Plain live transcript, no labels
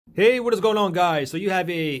Hey, what is going on, guys? So you have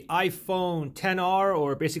a iPhone XR,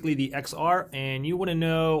 or basically the XR, and you want to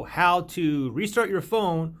know how to restart your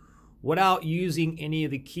phone without using any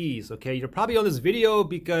of the keys. Okay, you're probably on this video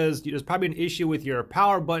because there's probably an issue with your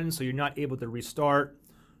power button, so you're not able to restart.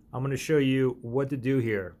 I'm going to show you what to do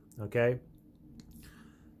here. Okay,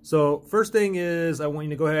 so first thing is I want you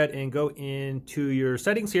to go ahead and go into your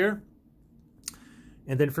settings here,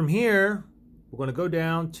 and then from here we're going to go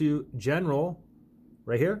down to General.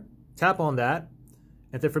 Right here, tap on that,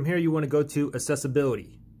 and then from here you want to go to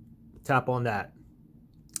accessibility. Tap on that.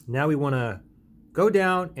 Now we want to go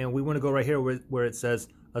down and we want to go right here where it says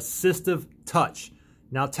assistive touch.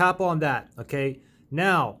 Now tap on that. Okay,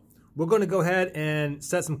 now we're going to go ahead and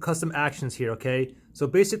set some custom actions here. Okay, so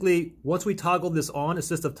basically once we toggle this on,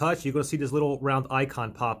 assistive touch, you're going to see this little round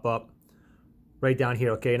icon pop up right down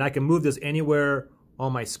here. Okay, and I can move this anywhere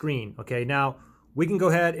on my screen. Okay, now we can go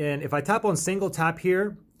ahead and if I tap on single tap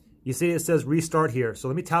here, you see it says restart here. So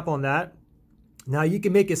let me tap on that. Now you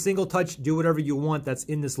can make a single touch do whatever you want that's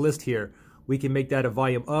in this list here. We can make that a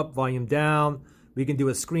volume up, volume down. We can do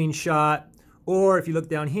a screenshot. Or if you look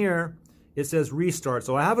down here, it says restart.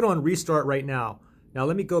 So I have it on restart right now. Now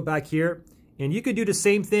let me go back here. And you could do the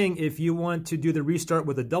same thing if you want to do the restart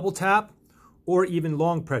with a double tap or even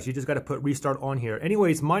long press. You just got to put restart on here.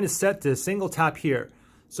 Anyways, mine is set to single tap here.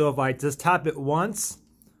 So if I just tap it once,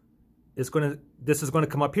 this is gonna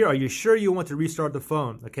come up here. Are you sure you want to restart the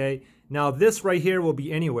phone? Okay. Now this right here will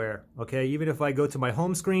be anywhere. Okay. Even if I go to my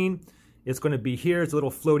home screen, it's gonna be here. It's a little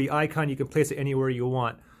floaty icon. You can place it anywhere you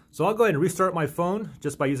want. So I'll go ahead and restart my phone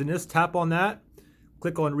just by using this. Tap on that,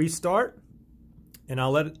 click on restart, and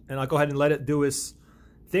I'll go ahead and let it do its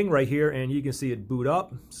thing right here, and you can see it boot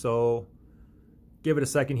up. So give it a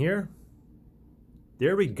second here.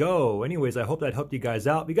 There we go. Anyways, I hope that helped you guys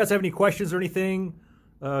out. If you guys have any questions or anything,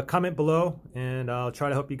 comment below, and I'll try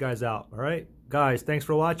to help you guys out. All right, guys, thanks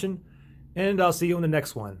for watching, and I'll see you in the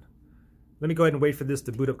next one. Let me go ahead and wait for this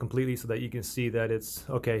to boot up completely so that you can see that it's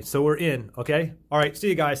okay. So we're in, okay? All right, see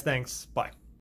you guys. Thanks. Bye.